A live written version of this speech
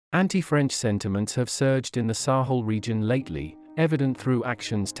Anti-French sentiments have surged in the Sahel region lately, evident through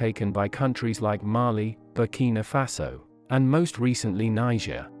actions taken by countries like Mali, Burkina Faso, and most recently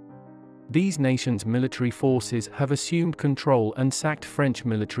Niger. These nations' military forces have assumed control and sacked French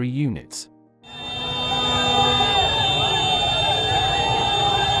military units.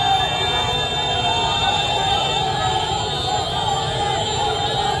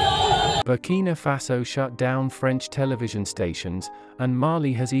 Burkina Faso shut down French television stations, and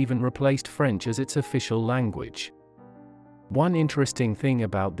Mali has even replaced French as its official language. One interesting thing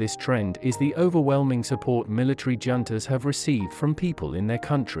about this trend is the overwhelming support military juntas have received from people in their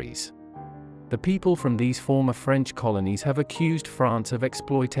countries. The people from these former French colonies have accused France of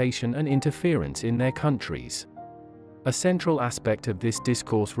exploitation and interference in their countries. A central aspect of this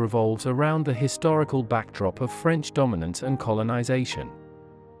discourse revolves around the historical backdrop of French dominance and colonization.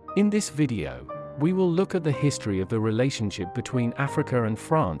 In this video, we will look at the history of the relationship between Africa and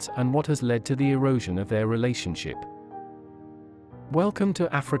France and what has led to the erosion of their relationship. Welcome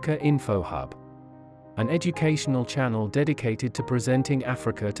to Africa Infohub, an educational channel dedicated to presenting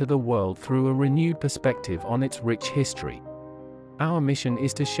Africa to the world through a renewed perspective on its rich history. Our mission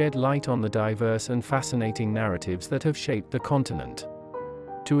is to shed light on the diverse and fascinating narratives that have shaped the continent.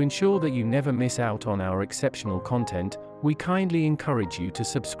 To ensure that you never miss out on our exceptional content, we kindly encourage you to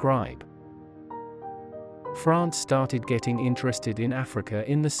subscribe. France started getting interested in Africa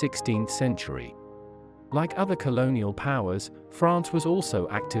in the 16th century. Like other colonial powers, France was also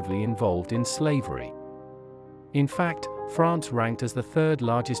actively involved in slavery. In fact, France ranked as the third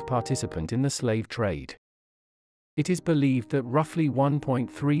largest participant in the slave trade. It is believed that roughly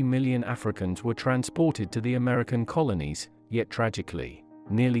 1.3 million Africans were transported to the American colonies, yet tragically,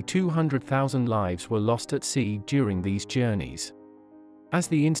 nearly 200,000 lives were lost at sea during these journeys. As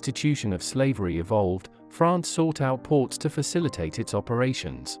the institution of slavery evolved, France sought out ports to facilitate its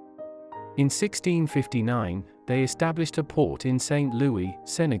operations. In 1659, they established a port in St. Louis,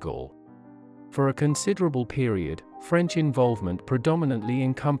 Senegal. For a considerable period, French involvement predominantly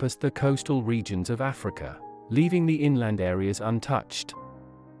encompassed the coastal regions of Africa, leaving the inland areas untouched.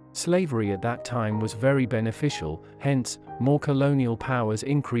 Slavery at that time was very beneficial, hence, more colonial powers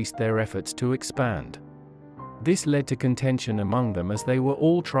increased their efforts to expand. This led to contention among them as they were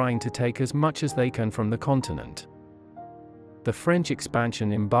all trying to take as much as they can from the continent. The French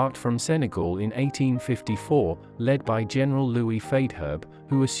expansion embarked from Senegal in 1854, led by General Louis Faidherbe,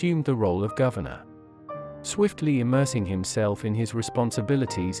 who assumed the role of governor. Swiftly immersing himself in his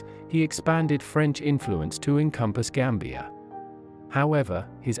responsibilities, he expanded French influence to encompass Gambia. However,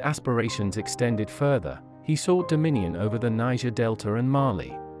 his aspirations extended further. He sought dominion over the Niger Delta and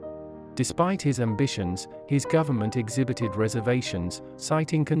Mali. Despite his ambitions, his government exhibited reservations,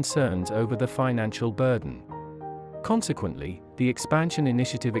 citing concerns over the financial burden. Consequently, the expansion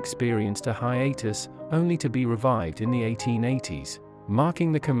initiative experienced a hiatus, only to be revived in the 1880s,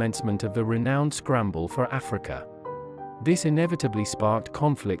 marking the commencement of the renowned scramble for Africa. This inevitably sparked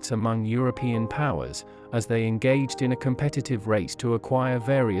conflicts among European powers, as they engaged in a competitive race to acquire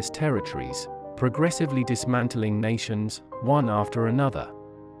various territories, progressively dismantling nations, one after another.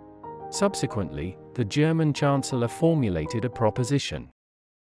 Subsequently, the German Chancellor formulated a proposition.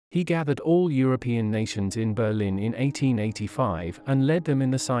 He gathered all European nations in Berlin in 1885 and led them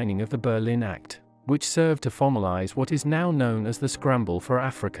in the signing of the Berlin Act, which served to formalize what is now known as the Scramble for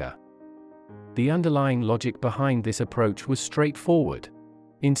Africa. The underlying logic behind this approach was straightforward.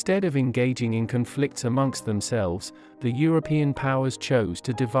 Instead of engaging in conflicts amongst themselves, the European powers chose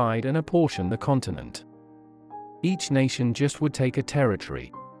to divide and apportion the continent. Each nation just would take a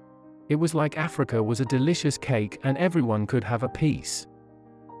territory. It was like Africa was a delicious cake and everyone could have a piece.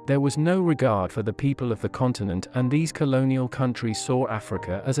 There was no regard for the people of the continent, and these colonial countries saw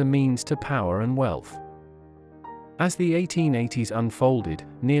Africa as a means to power and wealth. As the 1880s unfolded,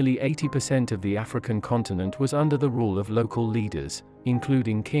 nearly 80% of the African continent was under the rule of local leaders,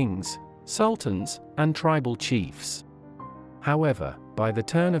 including kings, sultans, and tribal chiefs. However, by the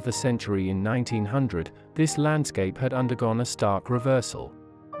turn of the century in 1900, this landscape had undergone a stark reversal.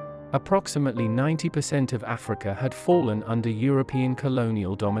 Approximately 90% of Africa had fallen under European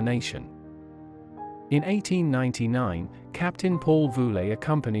colonial domination. In 1899, Captain Paul Voulay,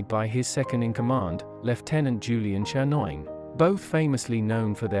 accompanied by his second-in-command, Lieutenant Julien Chanoine, both famously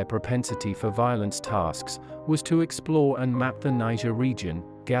known for their propensity for violence tasks, was to explore and map the Niger region,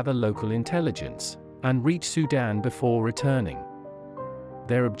 gather local intelligence, and reach Sudan before returning.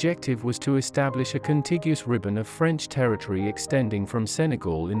 Their objective was to establish a contiguous ribbon of French territory extending from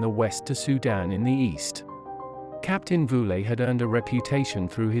Senegal in the west to Sudan in the east. Captain Voulay had earned a reputation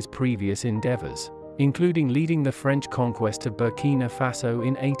through his previous endeavors. including leading the French conquest of Burkina Faso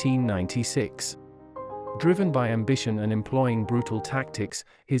in 1896. Driven by ambition and employing brutal tactics,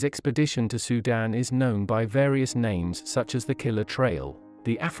 his expedition to Sudan is known by various names such as the Killer Trail,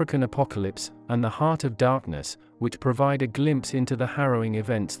 the African Apocalypse, and the Heart of Darkness, which provide a glimpse into the harrowing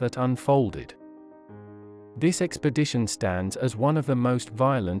events that unfolded. This expedition stands as one of the most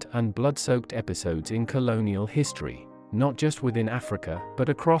violent and blood-soaked episodes in colonial history, not just within Africa, but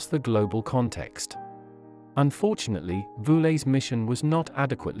across the global context. Unfortunately, Voulet's mission was not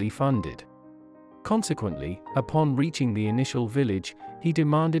adequately funded. Consequently, upon reaching the initial village, he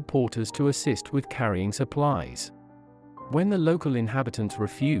demanded porters to assist with carrying supplies. When the local inhabitants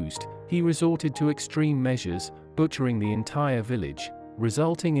refused, he resorted to extreme measures, butchering the entire village,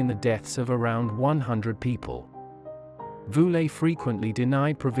 resulting in the deaths of around 100 people. Voulet frequently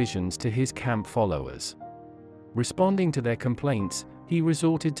denied provisions to his camp followers. Responding to their complaints, he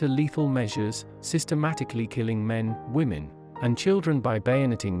resorted to lethal measures, systematically killing men, women, and children by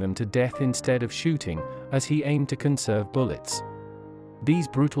bayoneting them to death instead of shooting, as he aimed to conserve bullets. These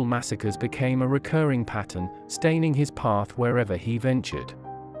brutal massacres became a recurring pattern, staining his path wherever he ventured.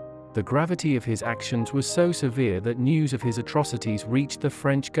 The gravity of his actions was so severe that news of his atrocities reached the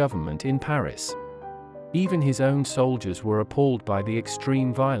French government in Paris. Even his own soldiers were appalled by the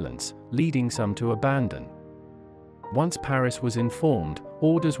extreme violence, leading some to abandon. Once Paris was informed,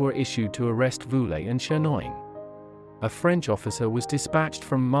 orders were issued to arrest Voulet and Chanoine. A French officer was dispatched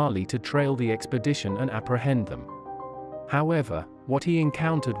from Mali to trail the expedition and apprehend them. However, what he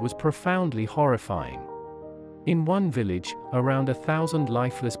encountered was profoundly horrifying. In one village, around 1,000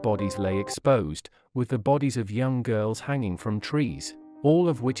 lifeless bodies lay exposed, with the bodies of young girls hanging from trees, all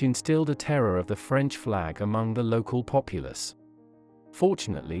of which instilled a terror of the French flag among the local populace.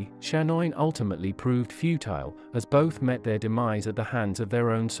 Fortunately, Chanoine ultimately proved futile, as both met their demise at the hands of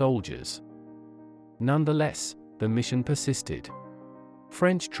their own soldiers. Nonetheless, the mission persisted.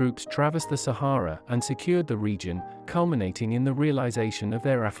 French troops traversed the Sahara and secured the region, culminating in the realization of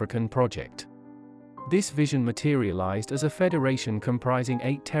their African project. This vision materialized as a federation comprising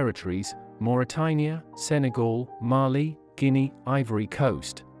 8 territories: Mauritania, Senegal, Mali, Guinea, Ivory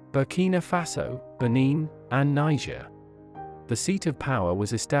Coast, Burkina Faso, Benin, and Niger. The seat of power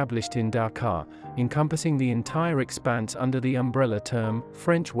was established in Dakar, encompassing the entire expanse under the umbrella term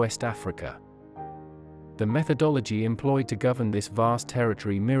French West Africa. The methodology employed to govern this vast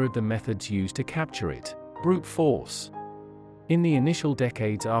territory mirrored the methods used to capture it: brute force. In the initial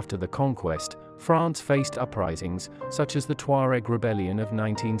decades after the conquest, France faced uprisings, such as the Tuareg Rebellion of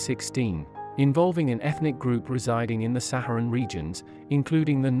 1916, involving an ethnic group residing in the Saharan regions,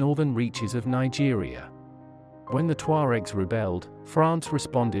 including the northern reaches of Nigeria. When the Tuaregs rebelled, France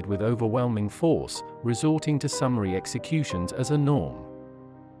responded with overwhelming force, resorting to summary executions as a norm.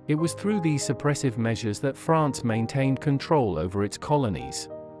 It was through these suppressive measures that France maintained control over its colonies.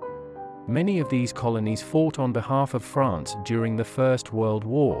 Many of these colonies fought on behalf of France during the First World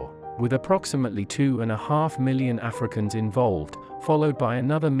War, with approximately 2.5 million Africans involved, followed by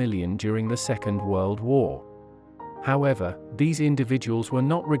another million during the Second World War. However, these individuals were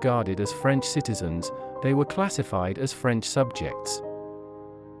not regarded as French citizens, they were classified as French subjects.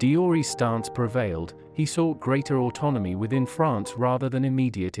 Diori's stance prevailed. He sought greater autonomy within France rather than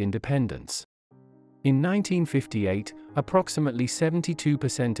immediate independence. In 1958, approximately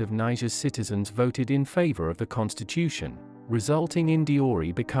 72% of Niger's citizens voted in favor of the constitution, resulting in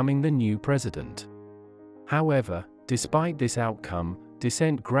Diori becoming the new president. However, despite this outcome,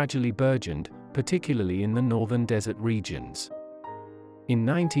 dissent gradually burgeoned, particularly in the northern desert regions. In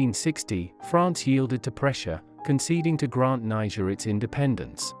 1960, France yielded to pressure, conceding to grant Niger its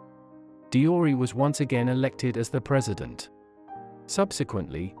independence. Diori was once again elected as the president.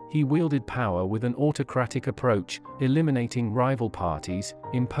 Subsequently, he wielded power with an autocratic approach, eliminating rival parties,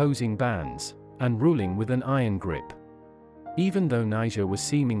 imposing bans, and ruling with an iron grip. Even though Niger was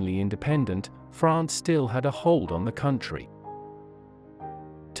seemingly independent, France still had a hold on the country.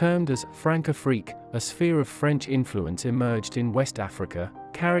 Termed as Francafrique, a sphere of French influence emerged in West Africa,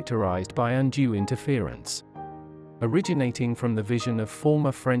 characterized by undue interference. Originating from the vision of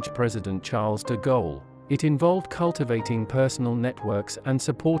former French President Charles de Gaulle, it involved cultivating personal networks and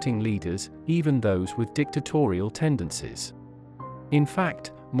supporting leaders, even those with dictatorial tendencies. In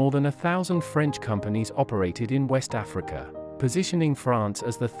fact, more than 1,000 French companies operated in West Africa, positioning France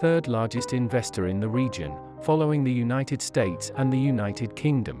as the third largest investor in the region, following the United States and the United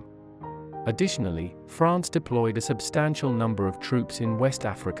Kingdom. Additionally, France deployed a substantial number of troops in West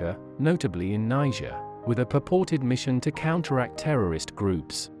Africa, notably in Niger, with a purported mission to counteract terrorist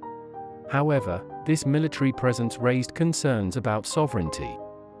groups. However, this military presence raised concerns about sovereignty.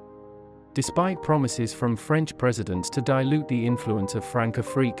 Despite promises from French presidents to dilute the influence of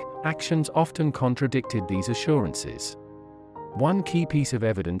Francafrique, actions often contradicted these assurances. One key piece of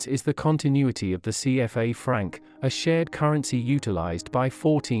evidence is the continuity of the CFA franc, a shared currency utilized by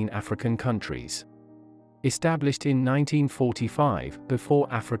 14 African countries. Established in 1945, before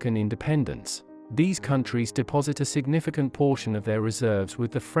African independence, these countries deposit a significant portion of their reserves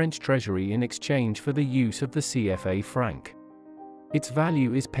with the French treasury in exchange for the use of the CFA franc. Its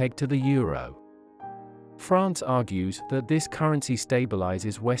value is pegged to the euro. France argues that this currency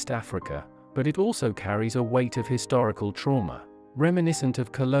stabilizes West Africa, but it also carries a weight of historical trauma, reminiscent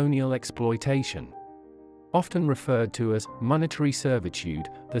of colonial exploitation. Often referred to as monetary servitude,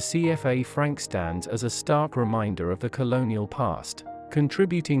 the CFA franc stands as a stark reminder of the colonial past,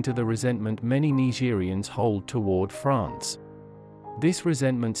 contributing to the resentment many Nigerians hold toward France. This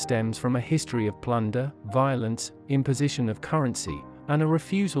resentment stems from a history of plunder, violence, imposition of currency, and a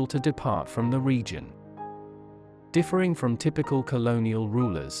refusal to depart from the region. Differing from typical colonial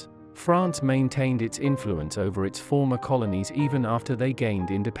rulers, France maintained its influence over its former colonies even after they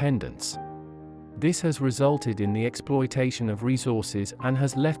gained independence. This has resulted in the exploitation of resources and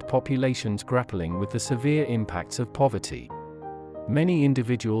has left populations grappling with the severe impacts of poverty. Many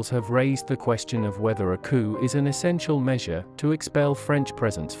individuals have raised the question of whether a coup is an essential measure to expel French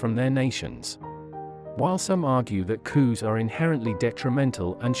presence from their nations. While some argue that coups are inherently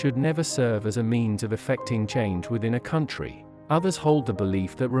detrimental and should never serve as a means of effecting change within a country, others hold the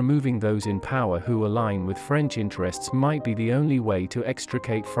belief that removing those in power who align with French interests might be the only way to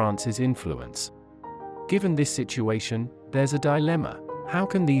extricate France's influence. Given this situation, there's a dilemma. How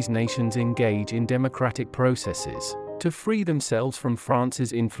can these nations engage in democratic processes to free themselves from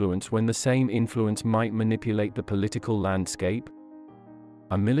France's influence when the same influence might manipulate the political landscape?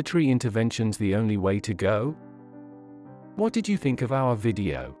 Are military interventions the only way to go? What did you think of our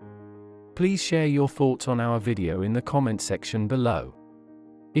video? Please share your thoughts on our video in the comment section below.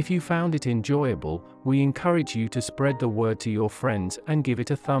 If you found it enjoyable, we encourage you to spread the word to your friends and give it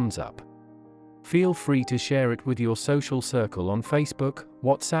a thumbs up. Feel free to share it with your social circle on Facebook,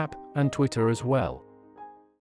 WhatsApp, and Twitter as well.